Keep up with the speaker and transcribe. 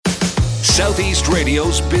Southeast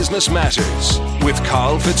Radio's Business Matters with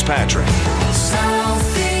Carl Fitzpatrick.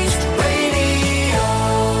 Southeast Radio.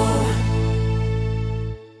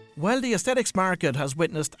 Well, the aesthetics market has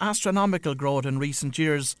witnessed astronomical growth in recent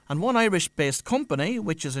years, and one Irish-based company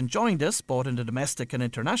which is enjoying this both in the domestic and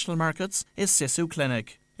international markets is Sisu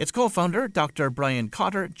Clinic. Its co-founder, Dr. Brian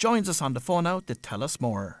Cotter, joins us on the phone now to tell us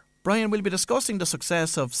more. Brian, we'll be discussing the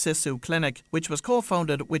success of Sisu Clinic, which was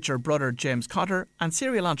co-founded with your brother James Cotter and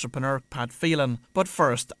serial entrepreneur Pat Phelan. But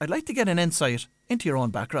first, I'd like to get an insight into your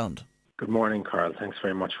own background. Good morning, Carl. Thanks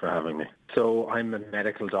very much for having me. So I'm a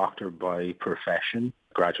medical doctor by profession.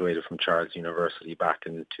 Graduated from Charles University back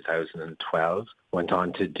in 2012. Went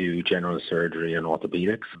on to do general surgery and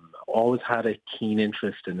orthopedics. Always had a keen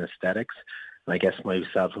interest in aesthetics. And I guess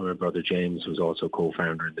myself and my brother James, who's also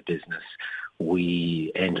co-founder in the business,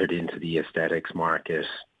 we entered into the aesthetics market,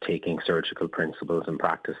 taking surgical principles and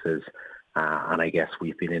practices. And I guess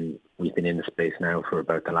we've been in the space now for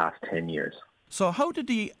about the last 10 years. So how did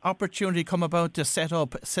the opportunity come about to set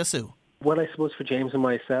up Sisu? Well, I suppose for James and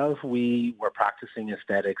myself, we were practicing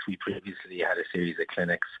aesthetics. We previously had a series of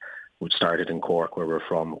clinics which started in Cork, where we're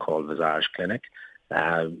from, called Visage Clinic.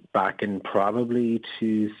 Back in probably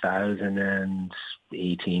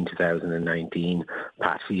 2018, 2019,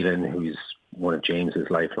 Pat Phelan, who's one of James's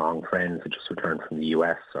lifelong friends, had just returned from the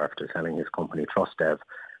US after selling his company TrustDev,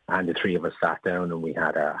 and the three of us sat down and we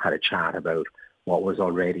had a chat about what was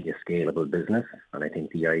already a scalable business. And I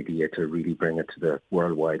think the idea to really bring it to the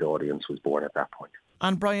worldwide audience was born at that point.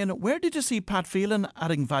 And Brian, where did you see Pat Phelan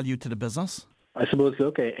adding value to the business? I suppose,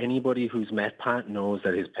 look, anybody who's met Pat knows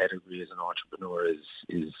that his pedigree as an entrepreneur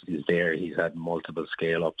is there. He's had multiple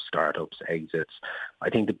scale-ups, startups, exits. I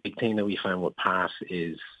think the big thing that we found with Pat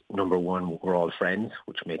is, number one, we're all friends,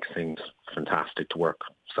 which makes things fantastic to work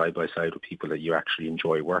side by side with people that you actually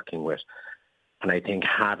enjoy working with. And I think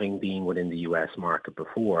having been within the US market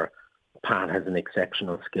before, Pat has an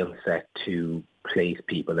exceptional skill set to place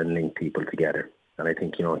people and link people together. And I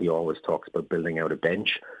think, he always talks about building out a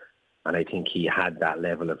bench. And I think he had that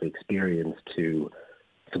level of experience to,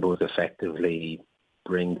 suppose, effectively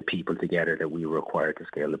bring the people together that we were required to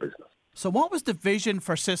scale the business. So what was the vision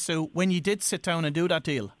for Sisu when you did sit down and do that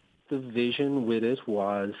deal? The vision with it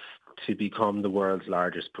was to become the world's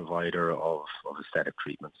largest provider of aesthetic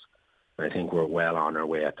treatments. And I think we're well on our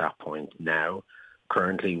way at that point now.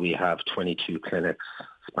 Currently, we have 22 clinics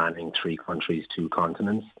spanning 3 countries, 2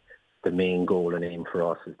 continents. The main goal and aim for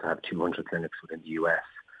us is to have 200 clinics within the US.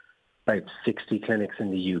 About 60 clinics in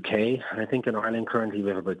the UK, and I think in Ireland currently we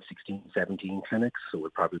have about 16, 17 clinics, so we'll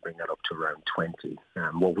probably bring that up to around 20.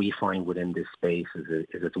 What we find within this space is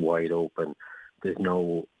it's wide open. There's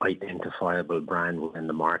no identifiable brand within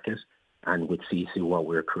the market, and with Sisu what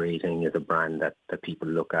we're creating is a brand that people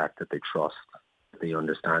look at, that they trust, they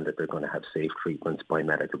understand that they're going to have safe treatments by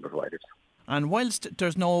medical providers. And whilst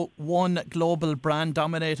there's no one global brand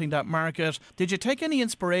dominating that market, did you take any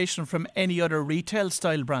inspiration from any other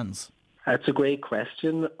retail-style brands? That's a great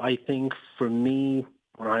question. I think for me,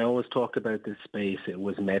 when I always talk about this space, it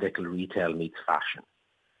was medical retail meets fashion.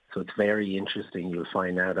 So it's very interesting. You'll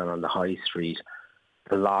find out that on the high street,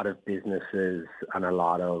 a lot of businesses and a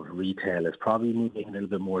lot of retail is probably moving a little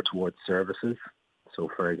bit more towards services. So,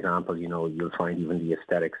 for example, you'll find even the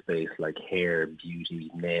aesthetic space like hair, beauty,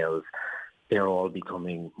 nails, they're all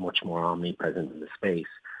becoming much more omnipresent in the space.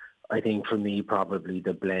 I think for me, probably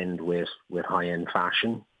the blend with high-end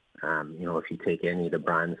fashion, if you take any of the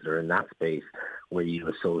brands that are in that space where you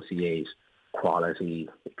associate quality,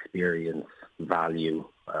 experience, value,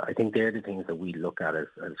 I think they're the things that we look at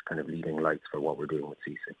as kind of leading lights for what we're doing with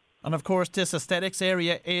Sisu. And of course, this aesthetics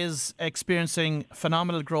area is experiencing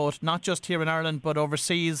phenomenal growth, not just here in Ireland, but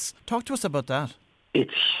overseas. Talk to us about that.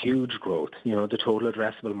 It's huge growth. The total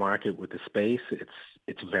addressable market with the space,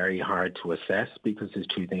 it's very hard to assess because there's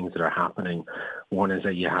 2 things that are happening. One is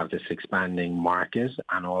that you have this expanding market,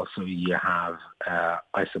 and also you have,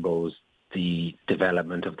 I suppose, the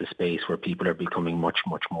development of the space where people are becoming much,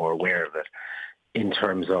 much more aware of it. In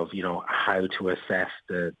terms of, how to assess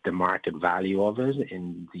the market value of it,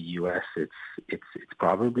 in the US, it's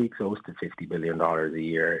probably close to $50 billion a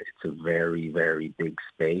year. It's a very, very big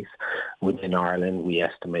space. Within Ireland, we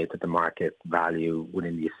estimate that the market value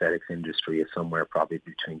within the aesthetics industry is somewhere probably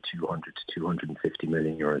between 200 to 250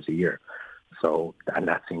 million euros a year. So, and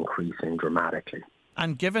that's increasing dramatically.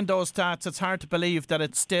 And given those stats, it's hard to believe that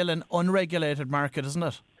it's still an unregulated market, isn't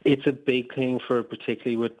it? It's a big thing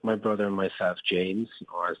particularly with my brother and myself, James,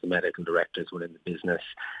 or as the medical directors within the business.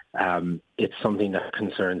 It's something that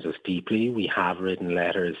concerns us deeply. We have written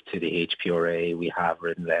letters to the HPRA. We have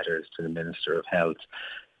written letters to the Minister of Health.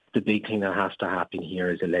 The big thing that has to happen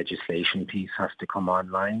here is the legislation piece has to come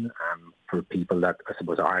online. For people that I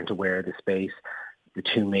suppose aren't aware of the space, the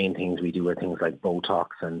two main things we do are things like Botox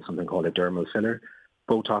and something called a dermal filler.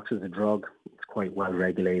 Botox is a drug. It's quite well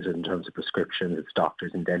regulated in terms of prescriptions. It's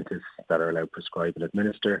doctors and dentists that are allowed to prescribe and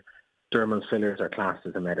administer. Dermal fillers are classed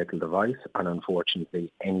as a medical device, and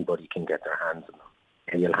unfortunately anybody can get their hands on them.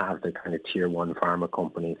 And you'll have the kind of tier one pharma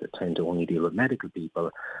companies that tend to only deal with medical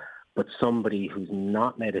people. But somebody who's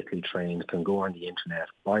not medically trained can go on the internet,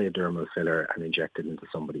 buy a dermal filler and inject it into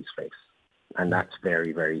somebody's face. And that's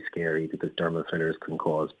very, very scary because dermal fillers can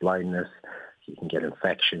cause blindness. You can get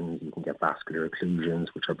infections. You can get vascular occlusions,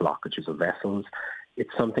 which are blockages of vessels. It's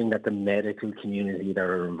something that the medical community that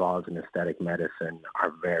are involved in aesthetic medicine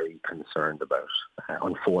are very concerned about.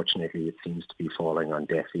 Unfortunately, it seems to be falling on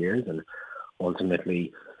deaf ears, and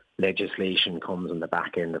ultimately legislation comes on the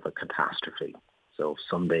back end of a catastrophe. So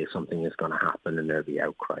someday something is going to happen and there'll be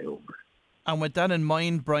outcry over it. And with that in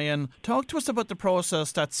mind, Brian, talk to us about the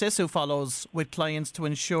process that Sisu follows with clients to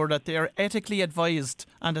ensure that they are ethically advised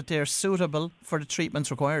and that they are suitable for the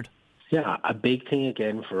treatments required. Yeah, a big thing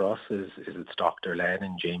again for us is it's Dr. Len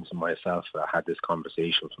and James and myself that had this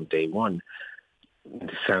conversation from day one.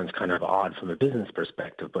 This sounds kind of odd from a business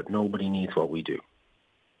perspective, but nobody needs what we do.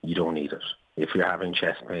 You don't need it. If you're having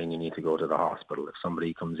chest pain, you need to go to the hospital. If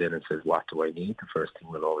somebody comes in and says, what do I need? The first thing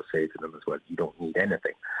we'll always say to them is, well, you don't need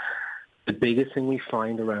anything. The biggest thing we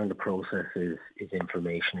find around the process is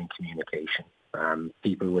information and communication.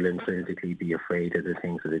 People will intrinsically be afraid of the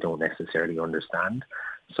things that they don't necessarily understand.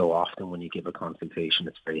 So often when you give a consultation,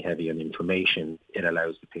 it's very heavy on information. It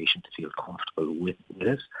allows the patient to feel comfortable with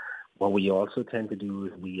it. What we also tend to do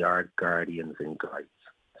is we are guardians and guides.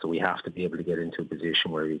 So we have to be able to get into a position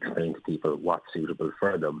where we explain to people what's suitable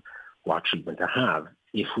for them, what treatment to have.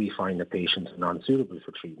 If we find the patients are non-suitable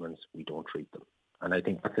for treatments, we don't treat them. And I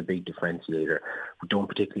think that's a big differentiator. We don't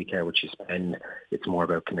particularly care what you spend. It's more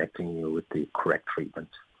about connecting you with the correct treatment.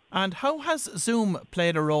 And how has Zoom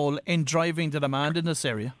played a role in driving the demand in this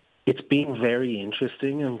area? It's been very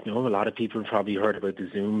interesting, and a lot of people have probably heard about the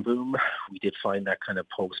Zoom boom. We did find that kind of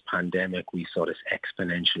post-pandemic, we saw this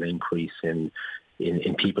exponential increase in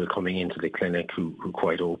people coming into the clinic who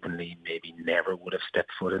quite openly maybe never would have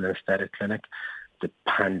stepped foot in an aesthetic clinic. The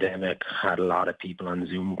pandemic had a lot of people on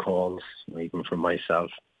Zoom calls, even from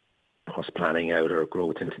myself. Us planning out our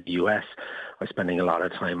growth into the US, I was spending a lot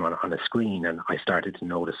of time on a screen, and I started to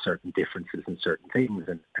notice certain differences in certain things.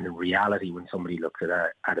 And in reality, when somebody looks at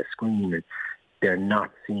a screen, they're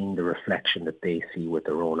not seeing the reflection that they see with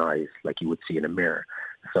their own eyes, like you would see in a mirror.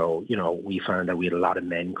 So, we found that we had a lot of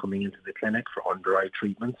men coming into the clinic for under-eye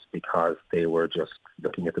treatments because they were just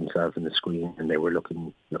looking at themselves in the screen and they were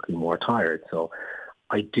looking more tired. So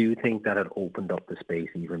I do think that it opened up the space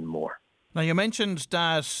even more. Now, you mentioned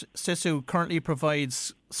that Sisu currently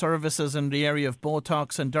provides services in the area of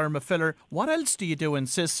Botox and derma filler. What else do you do in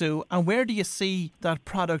Sisu, and where do you see that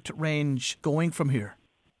product range going from here?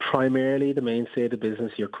 Primarily, the mainstay of the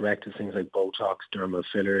business, you're correct, is things like Botox, dermal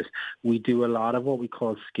fillers. We do a lot of what we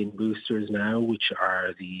call skin boosters now, which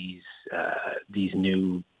are these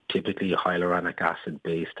new, typically hyaluronic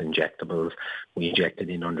acid-based injectables. We inject it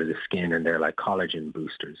in under the skin, and they're like collagen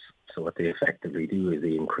boosters. So what they effectively do is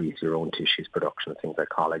they increase your own tissues production of things like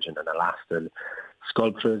collagen and elastin.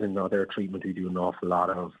 Sculpture is another treatment we do an awful lot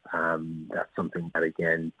of. That's something that,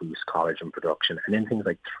 again, boosts collagen production. And then things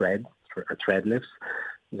like thread lifts.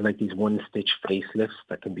 There's like these one-stitch facelifts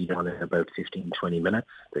that can be done in about 15, 20 minutes.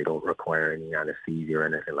 They don't require any anesthesia or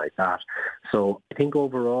anything like that. So I think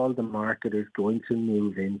overall the market is going to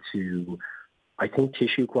move into, I think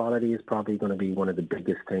tissue quality is probably going to be one of the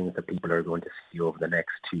biggest things that people are going to see over the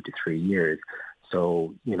next 2 to 3 years.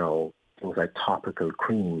 So, things like topical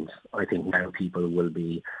creams, I think now people will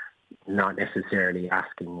be not necessarily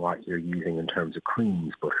asking what you're using in terms of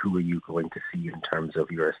creams, but who are you going to see in terms of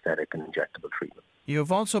your aesthetic and injectable treatment.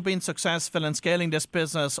 You've also been successful in scaling this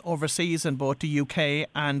business overseas in both the UK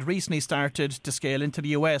and recently started to scale into the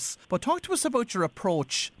US. But talk to us about your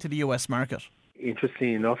approach to the US market.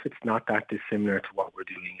 Interestingly enough, it's not that dissimilar to what we're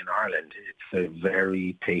doing in Ireland. It's a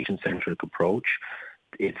very patient-centric approach.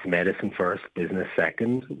 It's medicine first, business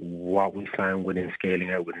second. What we found within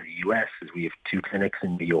scaling out within the US is we have 2 clinics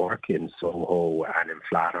in New York, in Soho and in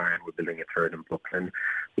Flatiron. We're building a third in Brooklyn.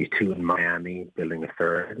 We have 2 in Miami, building a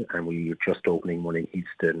third, and we're just opening one in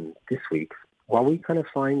Houston this week. What we kind of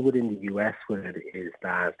find within the US with it is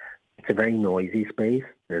that it's a very noisy space.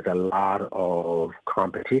 There's a lot of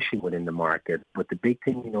competition within the market, but the big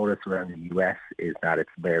thing we notice around the US is that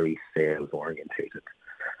it's very sales orientated.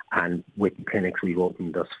 And with the clinics we've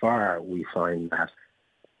opened thus far, we find that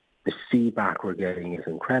the feedback we're getting is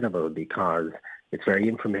incredible because it's very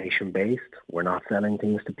information-based. We're not selling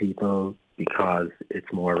things to people because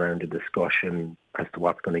it's more around a discussion as to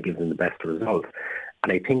what's going to give them the best result.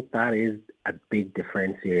 And I think that is a big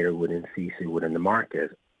differentiator within Sisu, within the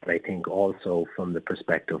market. And I think also from the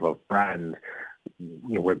perspective of brand,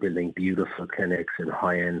 we're building beautiful clinics in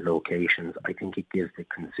high-end locations. I think it gives the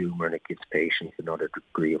consumer and it gives patients another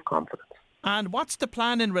degree of confidence. And what's the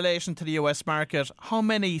plan in relation to the US market? How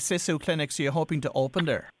many Sisu clinics are you hoping to open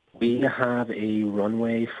there? We have a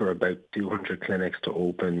runway for about 200 clinics to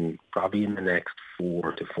open probably in the next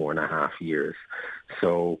 4 to 4.5 years.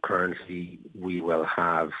 So currently we will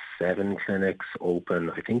have 7 clinics open,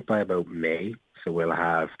 I think by about May. So we'll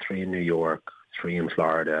have 3 in New York, 3 in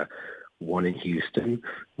Florida, 1 in Houston.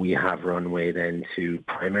 We have runway then to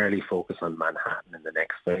primarily focus on Manhattan in the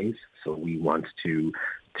next phase. So we want to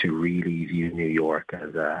really view New York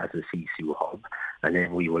as a Sisu hub, and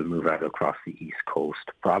then we will move out across the East Coast.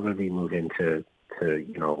 Probably move into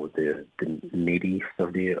the mid-east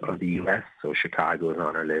of the US. So Chicago is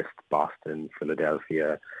on our list, Boston,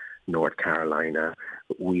 Philadelphia, North Carolina.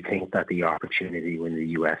 We think that the opportunity in the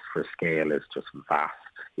US for scale is just vast.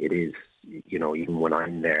 It is, even when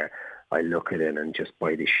I'm there, I look at it and just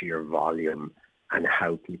by the sheer volume and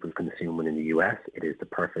how people consume it in the US, it is the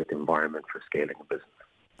perfect environment for scaling a business.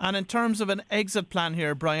 And in terms of an exit plan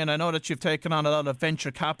here, Brian, I know that you've taken on a lot of venture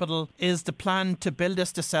capital. Is the plan to build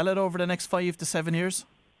this to sell it over the next 5 to 7 years?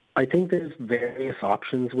 I think there's various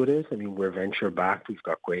options with it. I mean, we're venture backed. We've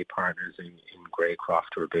got great partners in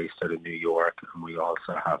Greycroft who are based out of New York, and we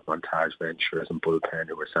also have Montage Ventures and Bullpen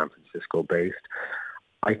who are San Francisco based.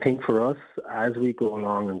 I think for us, as we go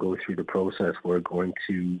along and go through the process, we're going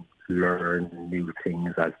to learn new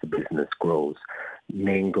things as the business grows.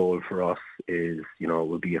 Main goal for us is, it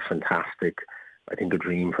would be a fantastic, I think a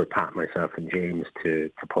dream for Pat, myself and James to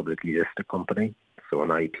publicly list the company. So an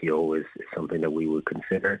IPO is something that we would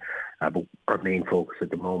consider. But our main focus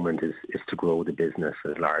at the moment is to grow the business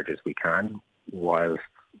as large as we can whilst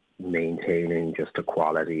maintaining just a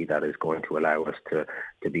quality that is going to allow us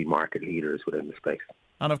to be market leaders within the space.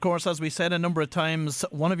 And of course, as we said a number of times,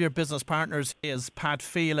 one of your business partners is Pat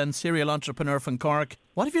Phelan, serial entrepreneur from Cork.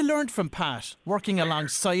 What have you learned from Pat, working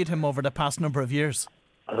alongside him over the past number of years?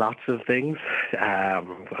 Lots of things.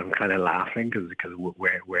 I'm kind of laughing because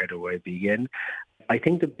where do I begin? I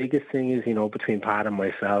think the biggest thing is, between Pat and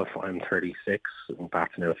myself, I'm 36 and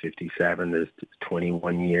Pat's now 57. There's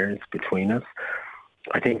 21 years between us.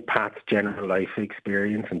 I think Pat's general life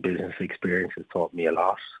experience and business experience has taught me a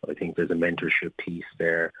lot. I think there's a mentorship piece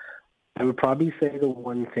there. I would probably say the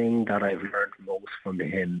one thing that I've learned most from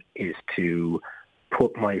him is to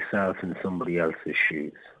put myself in somebody else's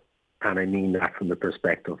shoes. And I mean that from the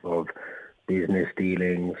perspective of business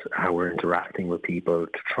dealings, how we're interacting with people,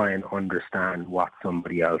 to try and understand what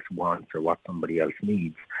somebody else wants or what somebody else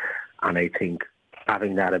needs. And I think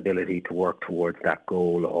having that ability to work towards that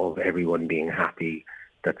goal of everyone being happy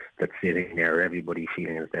that's sitting there, everybody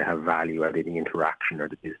feeling as they have value out of the interaction or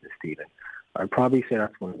the business dealing. I'd probably say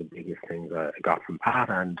that's one of the biggest things I got from Pat,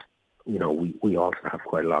 and we also have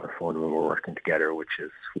quite a lot of fun when we're working together, which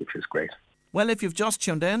is great. Well, if you've just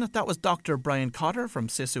tuned in, that was Dr. Brian Cotter from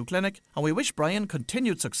Sisu Clinic, and we wish Brian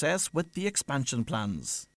continued success with the expansion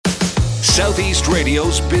plans. Southeast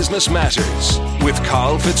Radio's Business Matters with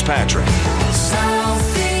Carl Fitzpatrick. South